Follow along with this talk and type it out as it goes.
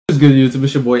What's good, YouTube?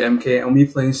 It's your boy MK, and we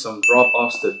playing some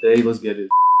Dropoffs today. Let's get it.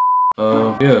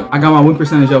 Yeah, I got my win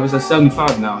percentage up. It's at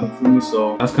 75 now. You feel me?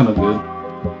 So that's kind of good,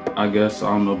 I guess. I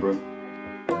don't know, bro.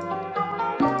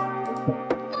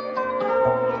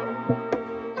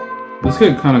 This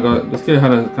kid kind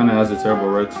of has a terrible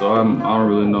wreck, so I don't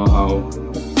really know how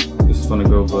this is gonna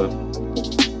go, but.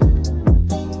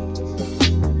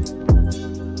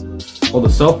 Oh, the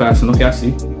self-passing, okay, I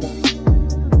see.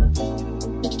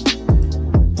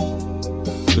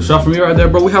 Good shot from me right there,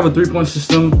 bro. We have a 3-point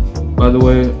system, by the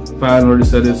way, if I hadn't already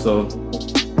said it, so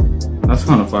that's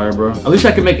kind of fire, bro. At least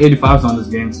I can make 85s on this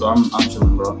game, so I'm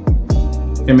chilling, bro.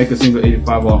 Can't make a single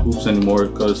 85 on Hoopz anymore,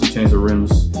 because he changed the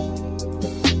rims.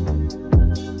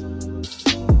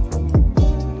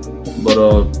 But,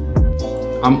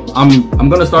 I'm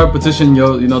gonna start a petition,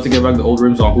 you know, to get back the old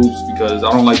rims on Hoopz, because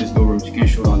I don't like these new rims. You can't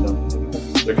shoot on them.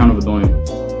 They're kind of annoying.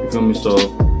 You feel me? So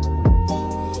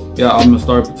yeah, I'm gonna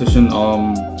start a petition.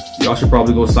 Y'all should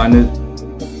probably go sign it.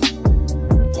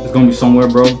 It's gonna be somewhere,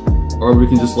 bro. Or we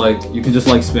can just you can just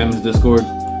spam his Discord.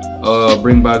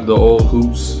 Bring back the old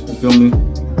Hoopz. You feel me?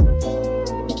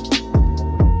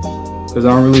 Because I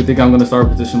don't really think I'm gonna start a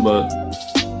petition, but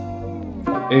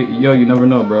hey, yo, you never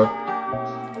know, bro.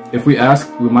 If we ask,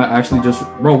 we might actually just,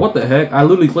 bro. What the heck? I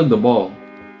literally clicked the ball.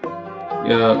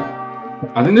 Yeah.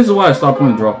 I think this is why I stopped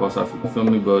playing Dropoffs, you feel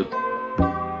me, but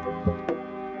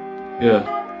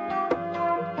yeah.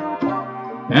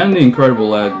 And the incredible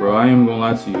lag, bro. I ain't even gonna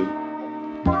lie to you.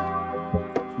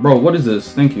 Bro, what is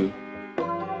this? Thank you.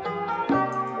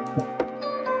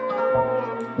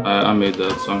 I made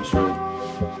that, so I'm sure.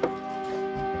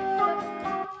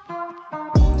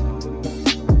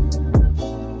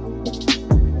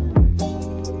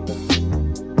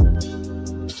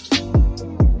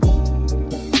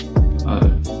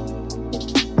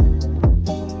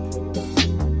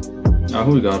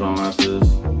 Who we got on after this?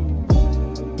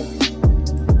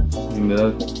 Give me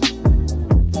that.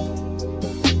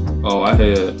 Oh, I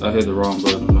hit the wrong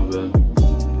button. My bad.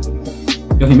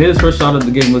 Yo, he made his first shot of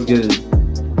the game. Let's get it.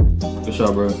 Good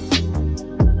shot, bro.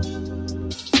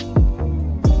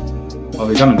 Oh,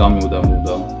 he kind of got me with that move,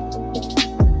 though.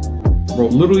 Bro,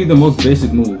 literally the most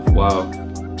basic move. Wow.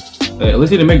 Hey, at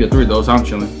least he didn't make the 3, though, so I'm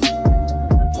chilling.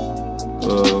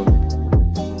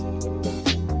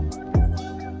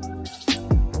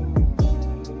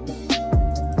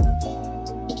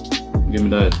 Give me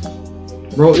that.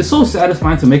 Bro, it's so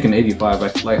satisfying to make an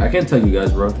 85. I can't tell you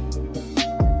guys, bro.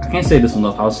 I can't say this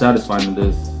enough, how satisfying it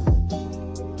is.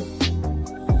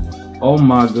 Oh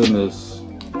my goodness.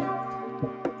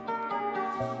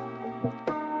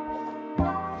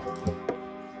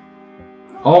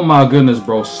 Oh my goodness,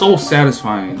 bro. So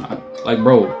satisfying.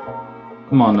 Bro.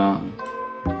 Come on now.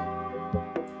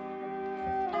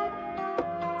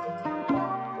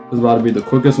 This is about to be the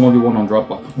quickest 1v1 on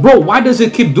Dropoffs. Bro, why does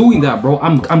it keep doing that, bro?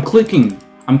 I'm clicking,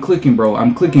 bro.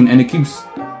 I'm clicking, and it keeps.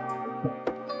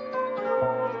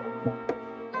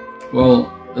 Well,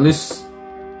 at least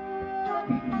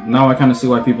now I kind of see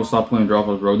why people stop playing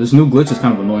Dropoffs, bro. This new glitch is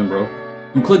kind of annoying, bro.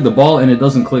 You click the ball and it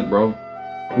doesn't click, bro.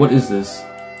 What is this?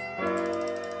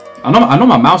 I know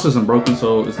my mouse isn't broken,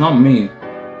 so it's not me.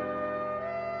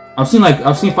 I've seen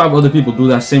 5 other people do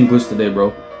that same glitch today,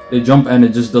 bro. They jump and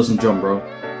it just doesn't jump, bro.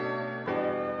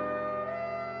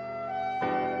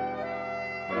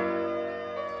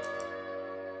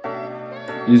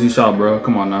 Easy shot, bro.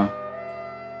 Come on now.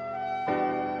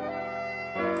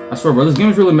 I swear, bro, this game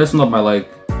is really messing up my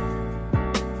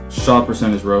shot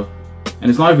percentage, bro. And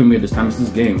it's not even me this time. It's this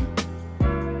game.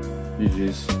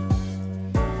 GG's.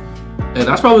 Yeah,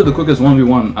 that's probably the quickest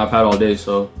 1v1 I've had all day.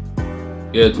 So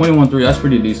yeah, 21-3. That's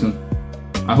pretty decent.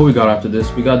 I hope we got after this.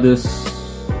 We got this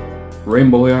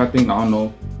rainbow here, I think. I don't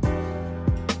know.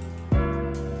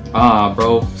 Ah,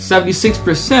 bro.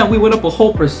 76%. We went up a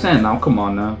whole percent. Now, come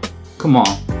on now. Come on.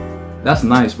 That's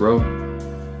nice, bro.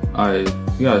 Alright,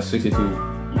 you got a 62.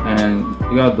 And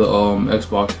you got the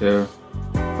Xbox hair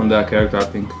from that character, I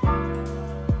think.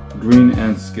 Green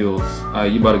and skills.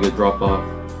 Alright, you about to get dropped off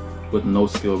with no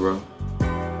skill, bro.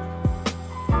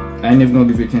 I ain't even gonna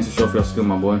give you a chance to show off your skill,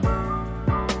 my boy.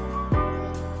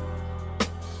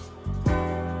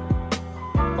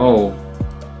 Oh.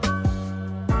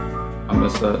 I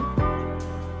missed that.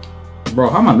 Bro,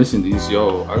 how am I missing these?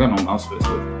 Yo, I got no mouse space.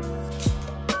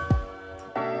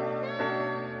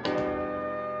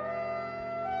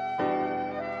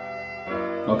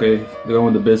 Okay, they're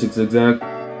going with the basic zigzag.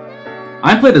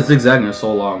 I ain't played a zigzag in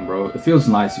so long, bro. It feels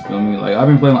nice, you feel me? I've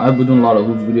been doing a lot of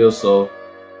Hoopz videos, so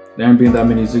there ain't been that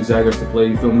many zigzaggers to play,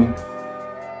 you feel me?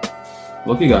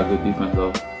 Loki got good defense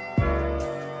though.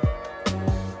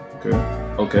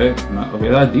 Okay,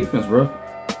 that defense, bro.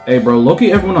 Hey, bro,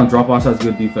 low-key everyone on Dropoffs has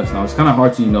good defense now. It's kind of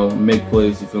hard to, you know, make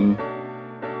plays, you feel me?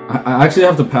 I actually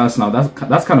have to pass now.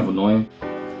 That's kind of annoying.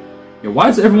 Yeah, why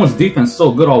is everyone's defense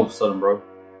so good all of a sudden, bro?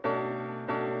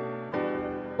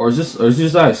 Or is just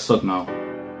that I suck now?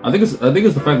 I think it's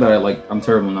the fact that I'm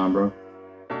terrible now, bro.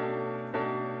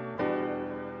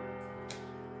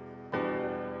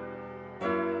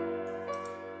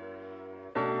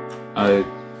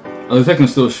 At least I can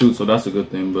still shoot, so that's a good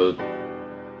thing, but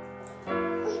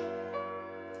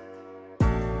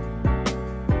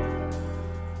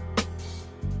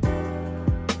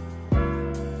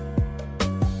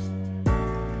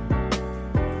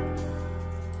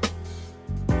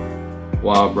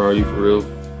wow, bro, you for real?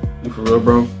 You for real,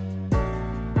 bro?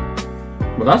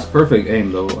 But that's perfect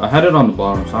aim, though. I had it on the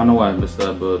bottom, so I know why I missed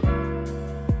that, but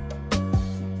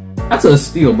that's a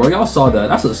steal, bro. Y'all saw that.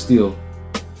 That's a steal.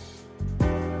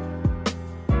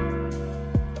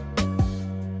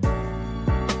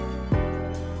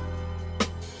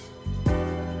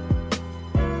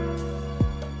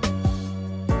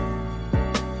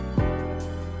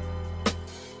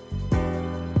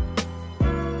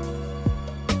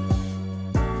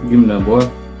 Give me that, boy.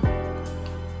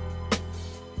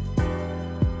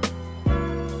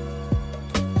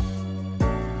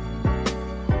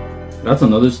 That's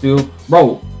another steal.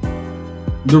 Bro,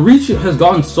 the reach has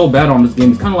gotten so bad on this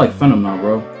game. It's kind of like Phenom now,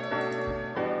 bro.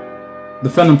 The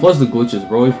Phenom plus the glitches,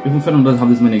 bro. Even Phenom doesn't have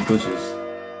this many glitches.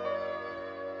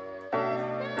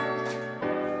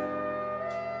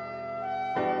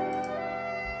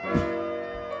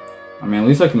 I mean, at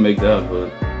least I can make that,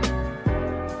 but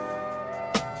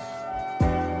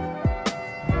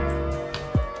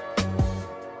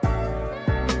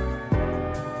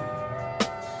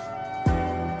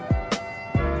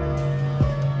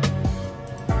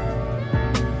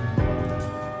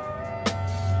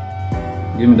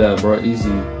give me that, bro. Easy.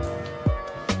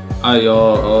 Alright,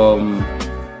 y'all.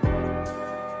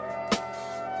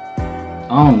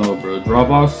 I don't know, bro.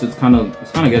 Dropoffs. It's kind of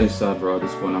getting sad, bro. At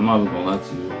this point, I'm not even gonna lie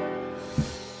to you.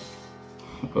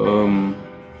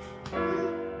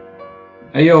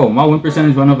 Hey, yo, my win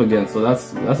percentage went up again, so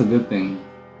that's a good thing.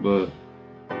 But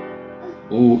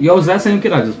ooh, yo, is that same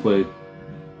kid I just played?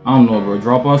 I don't know, bro.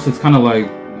 Dropoffs. It's kind of like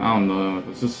I don't know.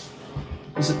 It's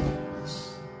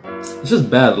just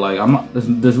bad. Like I'm not.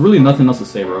 There's really nothing else to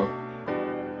say, bro.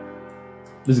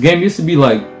 This game used to be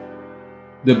like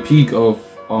the peak of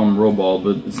Roblox,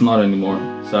 but it's not anymore.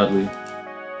 Sadly,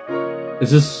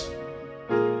 it's just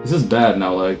bad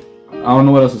now. Like I don't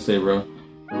know what else to say, bro.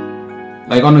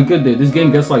 Like on a good day, this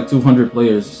game gets like 200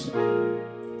 players,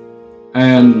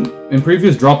 and in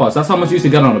previous Dropoffs, that's how much you used to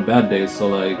get on a bad day. So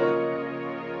like,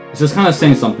 it's just kind of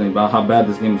saying something about how bad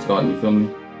this game has gotten. You feel me?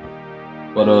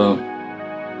 But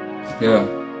yeah.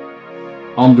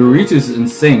 The reach is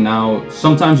insane now.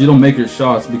 Sometimes you don't make your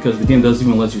shots because the game doesn't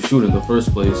even let you shoot in the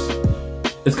first place.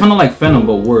 It's kind of like Phenom,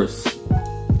 but worse.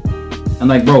 And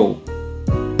like, bro,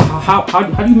 how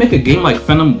do you make a game like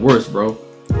Phenom worse, bro?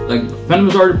 Like, Phenom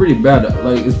is already pretty bad.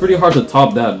 Like, it's pretty hard to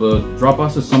top that, but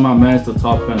Dropoffs has somehow managed to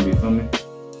top Phenom, you feel me?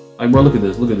 Like, bro, look at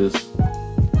this, look at this.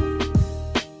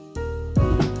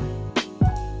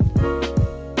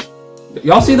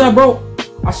 Y'all see that, bro?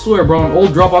 I swear, bro, on old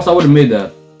Dropoffs I would have made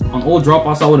that. On old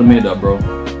Dropoffs I would have made that, bro.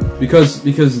 Because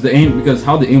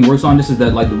how the aim works on this is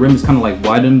that like the rim is kind of like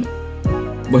widened,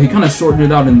 but he kind of shortened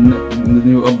it out in the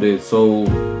new update. So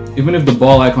even if the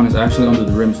ball icon is actually under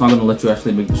the rim, it's not gonna let you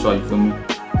actually make the shot. You feel me?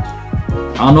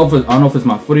 I don't know if it's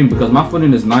my footing, because my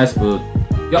footing is nice, but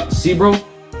yeah, see, bro.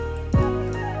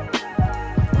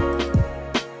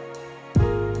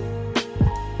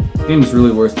 This game is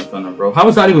really worse than Phenom, bro. How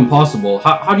is that even possible?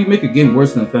 How do you make a game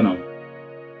worse than Phenom?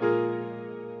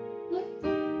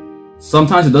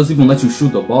 Sometimes it doesn't even let you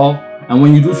shoot the ball, and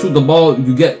when you do shoot the ball,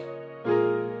 you get.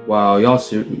 Wow, y'all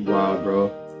serious? Wow, bro.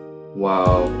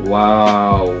 Wow.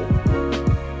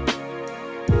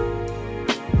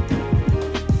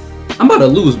 I'm about to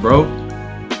lose, bro.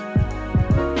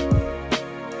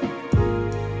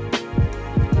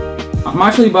 I'm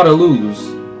actually about to lose.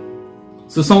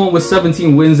 So someone with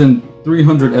 17 wins and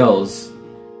 300 L's.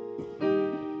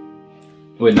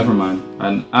 Wait, never mind.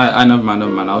 I never mind.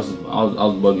 I was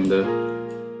bugging there.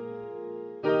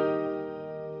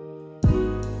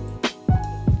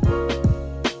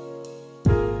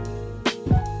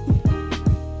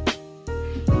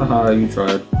 Haha, you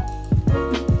tried.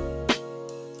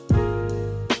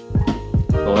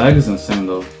 The lag is insane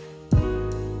though.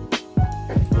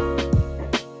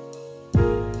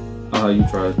 Haha, you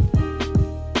tried.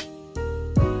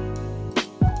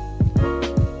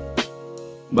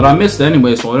 But I missed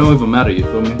anyway, so it don't even matter, you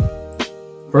feel me?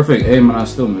 Perfect aim and I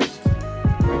still missed.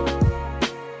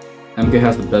 MK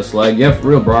has the best lag. Yeah, for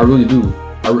real, bro. I really do.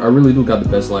 I really do got the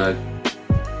best lag.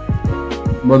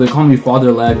 Bro, they call me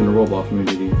father lag in the Roblox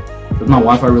community. Does my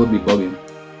Wi-Fi really be bugging?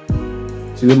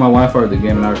 It's either my Wi-Fi or the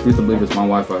game, and I refuse to believe it's my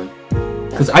Wi-Fi.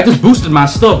 Cause I just boosted my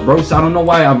stuff, bro. So I don't know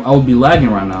why I would be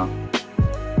lagging right now.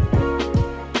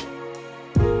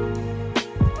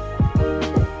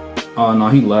 Oh no,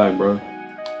 he lagged, bro.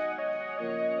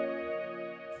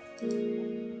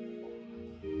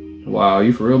 Wow,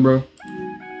 you for real, bro?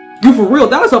 You for real?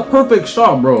 That is a perfect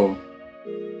shot, bro.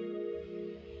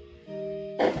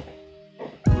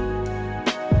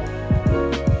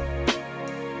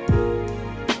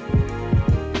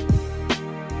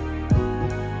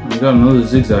 I got another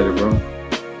zigzagger, bro.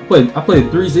 I played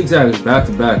 3 zigzaggers back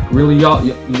to back. Really, y'all?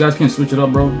 You guys can't switch it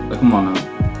up, bro? Like, come on now.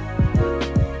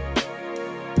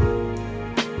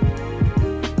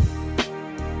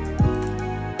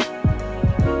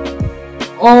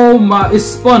 Oh my, it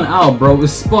spun out, bro. It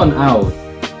spun out.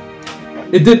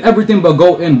 It did everything but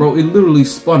go in, bro. It literally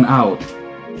spun out.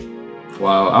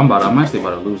 Wow, I'm actually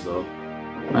about to lose though.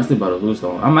 I'm actually about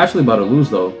to lose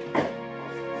though.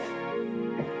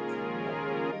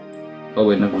 Oh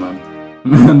wait, never mind.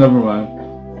 Never mind.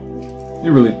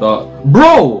 You really thought,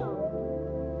 bro.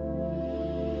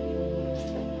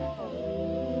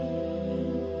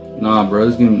 Nah, bro,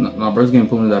 this game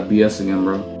pulling that BS again,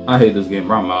 bro. I hate this game,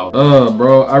 bro. I'm out.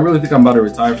 Bro, I really think I'm about to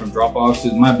retire from Dropoffs.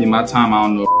 It might be my time. I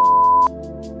don't know.